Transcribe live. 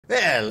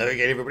Hello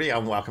again everybody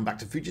and welcome back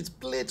to Fujit's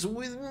Blitz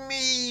with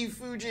me,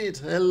 Fujit.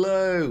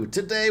 Hello.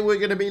 Today we're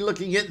going to be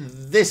looking at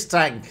this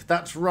tank.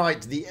 That's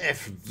right, the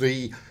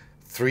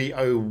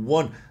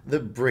FV301, the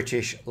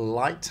British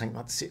light tank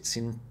that sits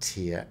in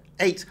tier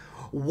 8.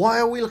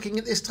 Why are we looking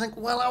at this tank?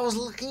 Well, I was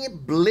looking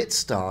at Blitz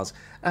stars,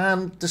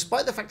 and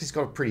despite the fact it's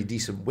got a pretty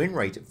decent win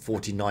rate at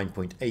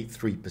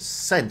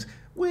 49.83%,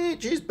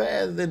 which is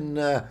better than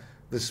the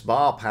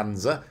Spar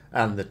Panzer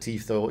and the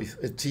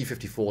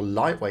T54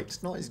 lightweight.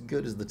 It's not as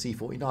good as the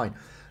T49.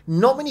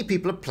 Not many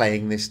people are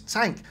playing this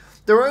tank.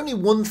 There are only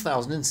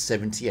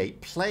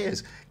 1,078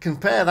 players.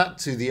 Compare that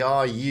to the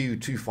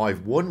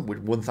RU251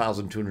 with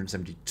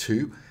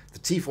 1,272. The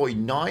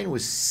T49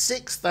 was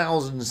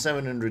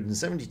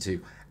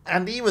 6,772.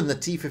 And even the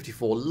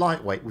T54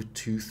 lightweight with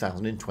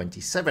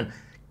 2,027.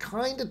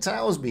 Kind of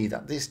tells me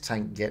that this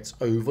tank gets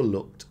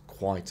overlooked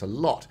quite a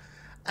lot.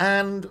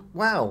 And,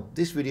 well,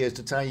 this video is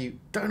to tell you,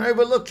 don't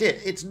overlook it.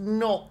 It's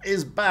not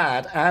as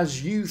bad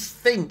as you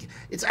think.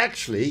 It's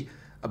actually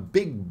a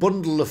big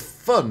bundle of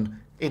fun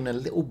in a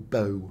little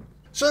bow.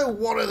 So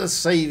what are the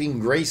saving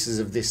graces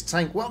of this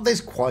tank? Well, there's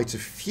quite a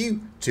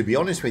few, to be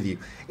honest with you.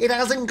 It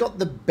hasn't got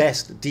the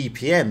best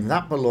DPM.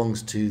 That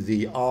belongs to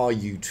the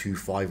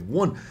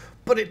RU251.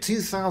 But at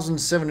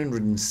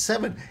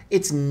 2,707,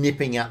 it's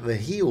nipping at the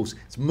heels.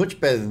 It's much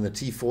better than the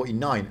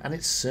T49, and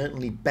it's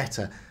certainly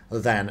better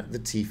than the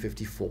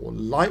T54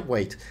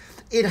 lightweight.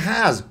 It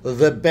has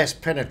the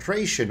best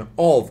penetration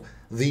of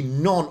the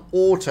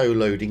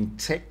non-auto-loading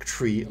tech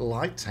tree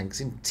light tanks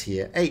in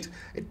tier 8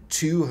 at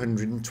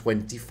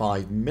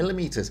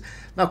 225mm.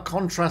 Now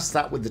contrast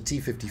that with the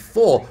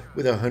T54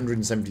 with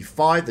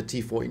 175, the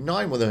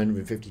T49 with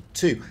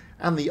 152,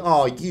 and the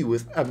RU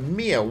with a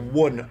mere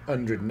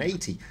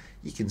 180.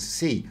 You can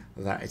see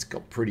that it's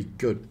got pretty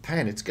good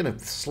pen. It's going to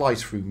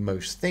slice through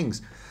most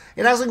things.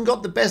 It hasn't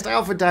got the best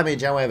alpha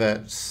damage,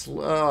 however. It's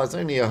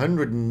only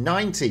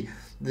 190.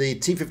 The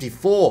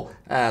T54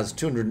 has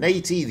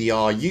 280, the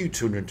RU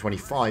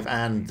 225,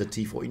 and the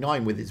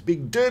T49 with its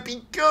big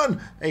derpy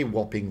gun, a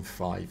whopping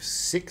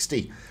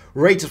 560.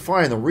 Rate of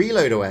fire and the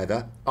reload,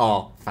 however,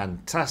 are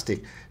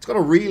fantastic. It's got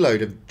a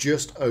reload of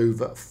just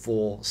over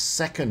 4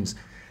 seconds.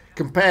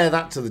 Compare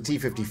that to the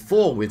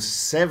T54 with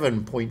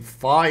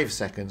 7.5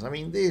 seconds. I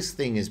mean, this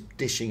thing is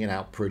dishing it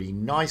out pretty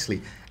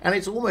nicely, and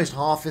it's almost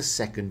half a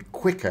second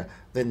quicker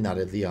than that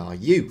of the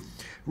RU.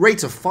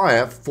 Rate of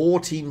fire,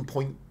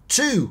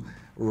 14.2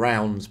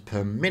 rounds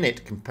per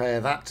minute. Compare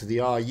that to the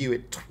RU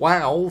at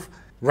 12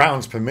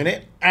 rounds per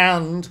minute,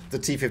 and the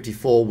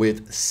T54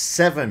 with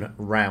 7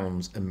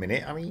 rounds a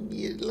minute. I mean,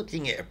 you're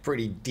looking at a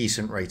pretty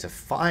decent rate of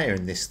fire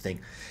in this thing.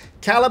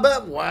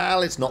 Caliber,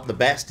 well, it's not the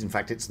best. In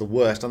fact, it's the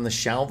worst. And the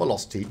shell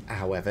velocity,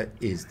 however,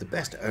 is the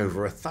best,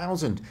 over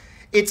 1,000.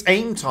 Its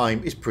aim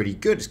time is pretty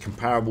good. It's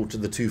comparable to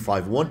the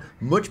 251,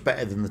 much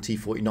better than the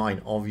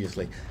T49,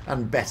 obviously,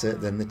 and better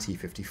than the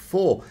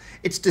T54.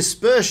 Its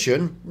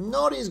dispersion,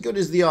 not as good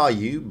as the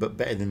RU, but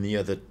better than the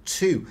other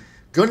two.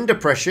 Gun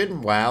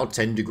depression, wow,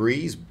 10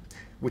 degrees,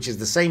 which is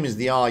the same as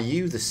the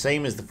RU, the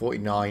same as the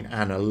 49,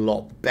 and a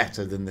lot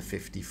better than the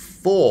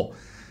 54.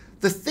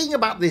 The thing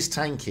about this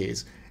tank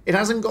is, it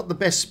hasn't got the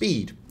best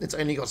speed. It's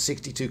only got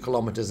 62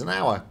 kilometers an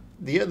hour.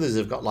 The others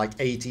have got like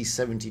 80,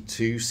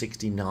 72,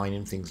 69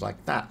 and things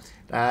like that.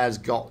 It has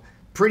got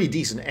pretty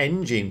decent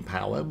engine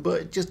power,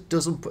 but it just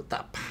doesn't put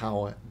that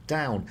power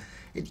down.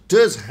 It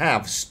does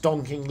have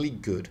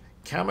stonkingly good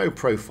camo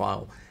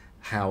profile.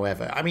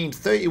 However, I mean,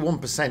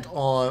 31%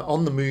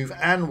 on the move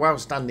and while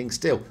standing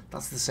still.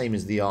 That's the same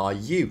as the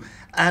RU.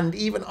 And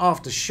even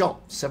after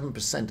shot,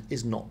 7%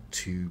 is not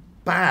too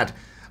bad.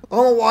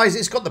 Otherwise,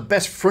 it's got the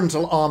best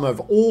frontal armor of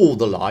all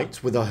the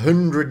lights, with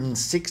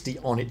 160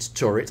 on its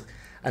turret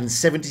and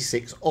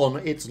 76 on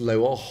its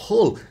lower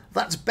hull.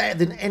 That's better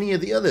than any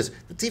of the others.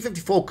 The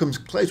T54 comes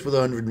close with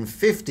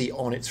 150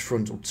 on its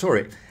frontal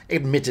turret.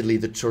 Admittedly,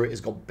 the turret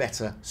has got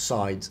better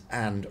sides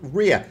and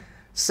rear.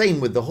 Same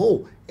with the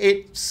hull.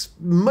 It's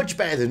much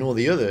better than all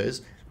the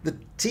others. The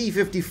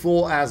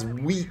T54 has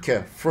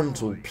weaker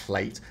frontal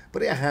plate,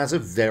 but it has a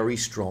very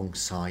strong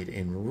side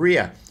and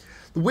rear.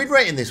 The win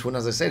rate in this one,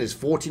 as I said, is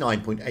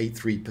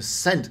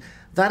 49.83%.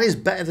 That is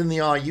better than the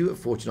RU at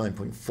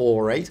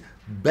 49.48,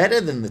 better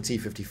than the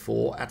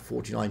T54 at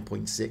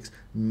 49.6,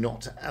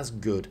 not as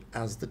good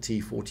as the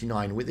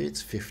T49 with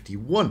its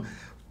 51.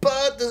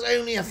 But there's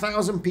only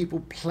 1,000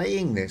 people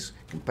playing this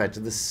compared to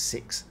the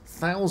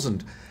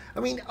 6,000. I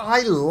mean,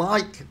 I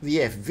like the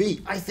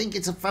FV. I think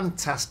it's a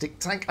fantastic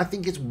tank. I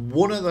think it's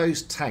one of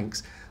those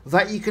tanks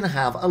that you can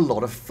have a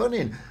lot of fun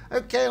in.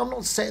 Okay, I'm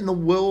not setting the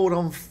world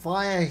on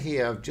fire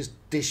here. I've just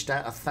dished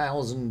out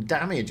 1,000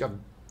 damage. I've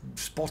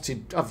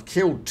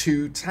killed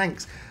 2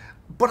 tanks.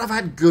 But I've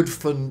had good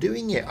fun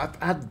doing it. I've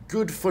had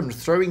good fun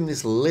throwing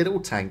this little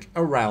tank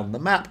around the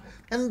map.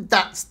 And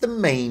that's the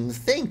main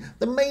thing.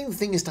 The main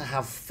thing is to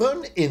have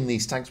fun in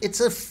these tanks.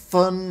 It's a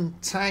fun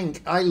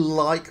tank. I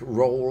like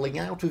rolling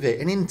out of it.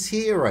 And in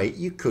tier 8,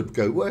 you could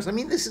go worse. I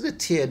mean, this is a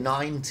tier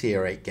 9,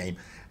 tier 8 game.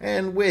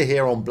 And we're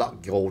here on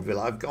Black Goldville.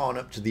 I've gone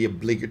up to the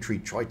obligatory,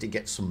 tried to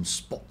get some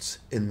spots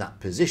in that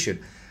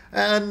position,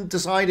 and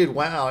decided,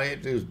 wow,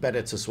 it was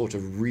better to sort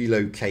of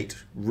relocate,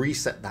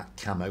 reset that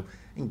camo,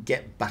 and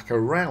get back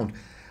around.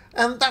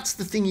 And that's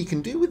the thing you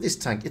can do with this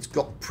tank. It's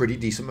got pretty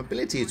decent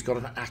mobility. It's got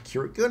an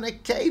accurate gun.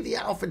 Okay, the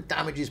alpha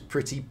damage is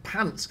pretty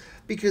pants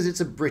because it's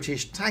a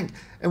British tank.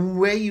 And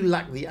where you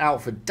lack the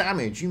alpha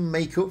damage, you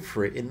make up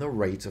for it in the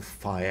rate of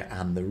fire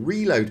and the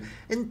reload.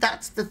 And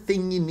that's the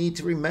thing you need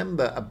to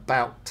remember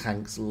about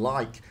tanks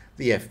like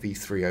the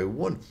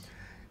FV301.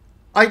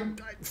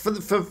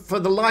 For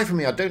the life of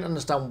me, I don't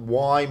understand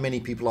why many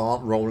people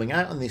aren't rolling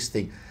out on this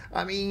thing.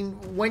 I mean,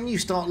 when you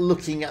start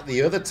looking at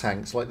the other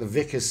tanks, like the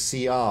Vickers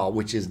CR,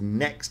 which is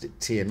next at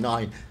tier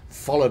 9,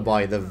 followed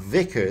by the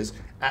Vickers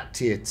at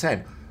tier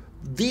 10,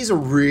 these are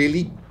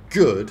really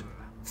good,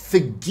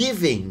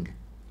 forgiving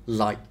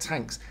light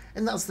tanks.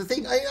 And that's the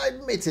thing.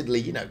 Admittedly,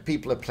 you know,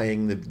 people are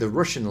playing the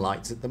Russian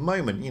lights at the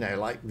moment, you know,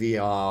 like the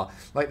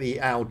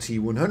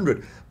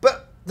LT100.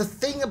 But the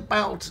thing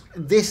about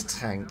this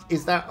tank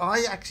is that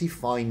I actually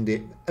find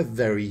it a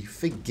very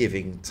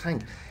forgiving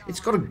tank.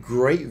 It's got a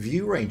great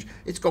view range.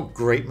 It's got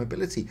great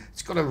mobility.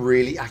 It's got a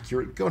really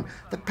accurate gun.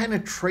 The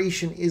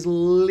penetration is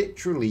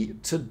literally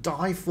to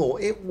die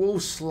for. It will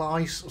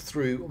slice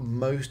through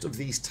most of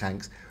these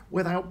tanks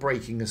without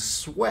breaking a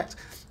sweat.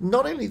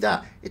 Not only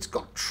that, it's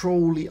got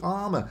trolley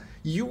armor.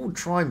 You will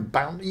try and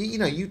bounce,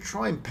 you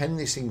try and pen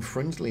this thing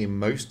frontally in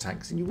most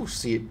tanks and you will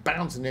see it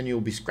bounce, and then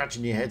you'll be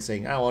scratching your head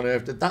saying, how on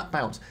earth did that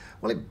bounce?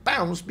 Well, it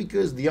bounced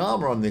because the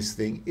armor on this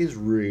thing is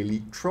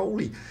really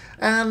trolley.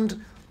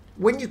 And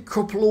when you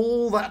couple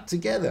all that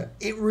together,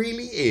 it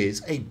really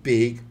is a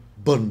big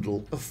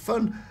bundle of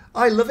fun.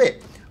 I love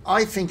it.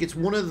 I think it's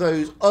one of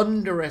those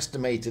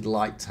underestimated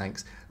light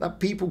tanks that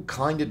people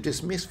kind of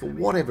dismiss for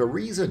whatever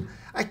reason.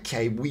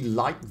 Okay, we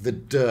like the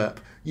derp.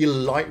 You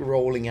like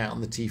rolling out on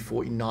the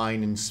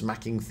T49 and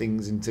smacking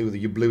things until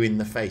you're blue in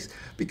the face,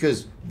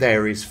 because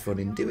there is fun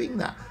in doing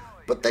that.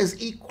 But there's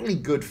equally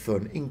good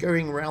fun in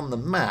going around the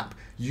map,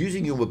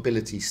 using your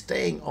mobility,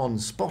 staying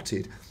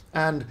unspotted,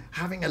 and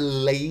having a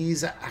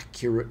laser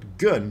accurate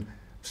gun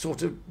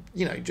sort of,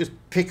 just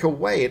pick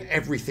away at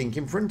everything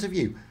in front of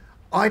you.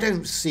 I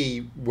don't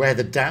see where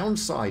the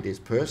downside is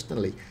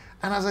personally.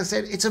 And as I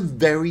said, it's a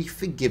very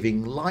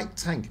forgiving light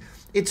tank.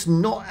 It's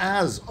not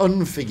as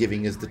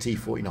unforgiving as the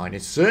T49.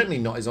 It's certainly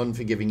not as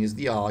unforgiving as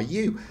the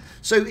RU.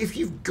 So if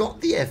you've got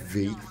the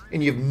FV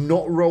and you've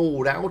not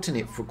rolled out in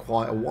it for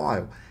quite a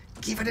while,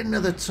 give it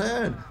another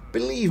turn.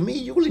 Believe me,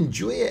 you'll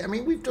enjoy it. I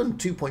mean, we've done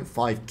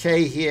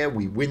 2.5k here.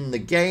 We win the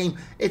game.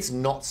 It's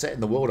not setting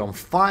the world on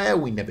fire.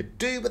 We never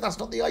do, but that's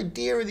not the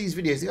idea of these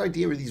videos. The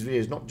idea of these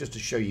videos is not just to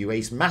show you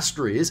ace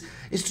masteries,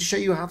 it's to show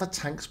you how the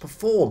tanks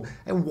perform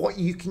and what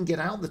you can get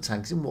out of the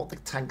tanks and what the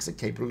tanks are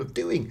capable of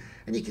doing.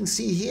 And you can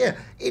see here,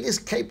 it is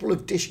capable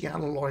of dishing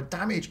out a lot of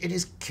damage. It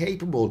is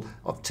capable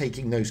of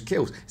taking those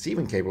kills. It's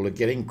even capable of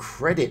getting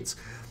credits.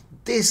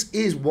 This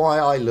is why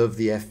I love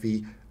the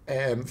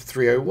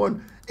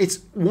FV301. It's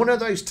one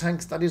of those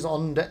tanks that is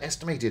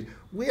underestimated.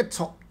 We're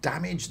top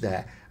damage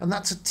there, and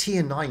that's a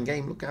tier 9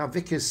 game. Look how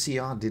Vickers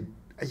CR did,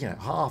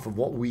 half of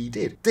what we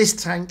did. This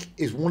tank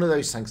is one of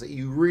those tanks that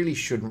you really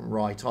shouldn't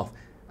write off.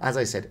 As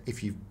I said,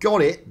 if you've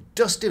got it,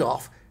 dust it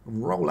off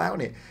and roll out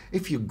on it.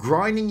 If you're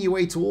grinding your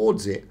way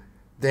towards it,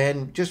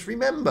 then just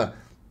remember,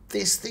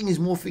 this thing is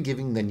more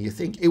forgiving than you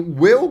think. It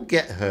will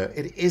get hurt.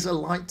 It is a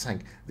light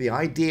tank. The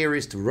idea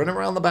is to run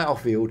around the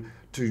battlefield,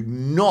 to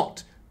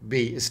not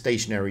be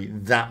stationary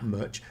that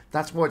much.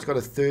 That's why it's got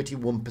a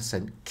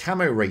 31%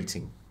 camo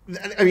rating.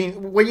 I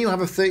mean, when you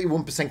have a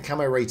 31%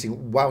 camo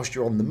rating whilst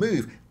you're on the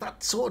move,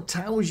 that sort of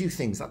tells you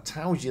things. That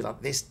tells you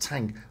that this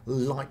tank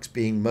likes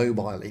being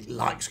mobile. It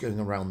likes going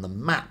around the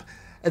map.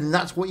 And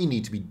that's what you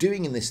need to be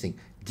doing in this thing.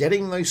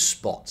 Getting those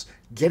spots,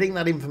 getting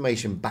that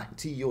information back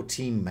to your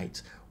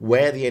teammates,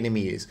 where the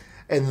enemy is,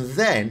 and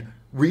then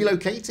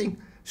relocating,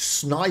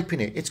 sniping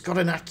it. It's got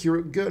an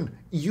accurate gun.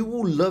 You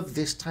will love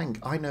this tank.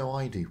 I know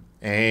I do.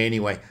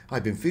 Anyway,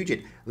 I've been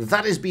Fujit.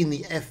 That has been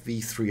the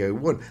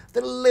FV301,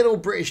 the little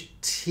British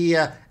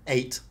tier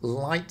 8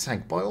 light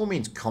tank. By all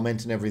means,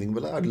 comment and everything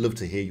below. I'd love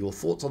to hear your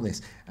thoughts on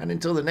this. And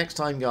until the next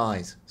time,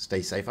 guys,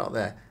 stay safe out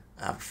there.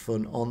 Have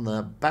fun on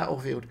the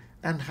battlefield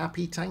and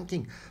happy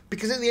tanking.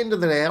 Because at the end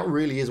of the day, that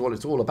really is what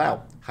it's all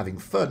about. Having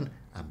fun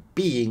and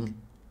being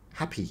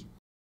happy.